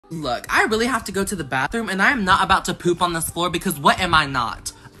Look, I really have to go to the bathroom, and I am not about to poop on this floor because what am I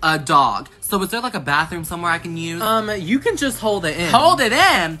not? A dog. So is there like a bathroom somewhere I can use? You can just hold it in. Hold it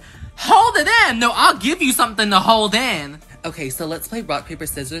in? Hold it in! No, I'll give you something to hold in. Okay, so let's play rock, paper,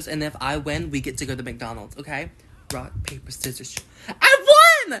 scissors, and if I win, we get to go to McDonald's, okay? Rock, paper, scissors. I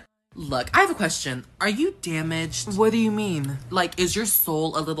won! Look, I have a question. Are you damaged? What do you mean? Like, is your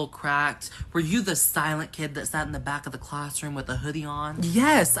soul a little cracked? Were you the silent kid that sat in the back of the classroom with a hoodie on?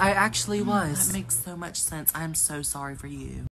 Yes, I actually was. That makes so much sense. I'm so sorry for you.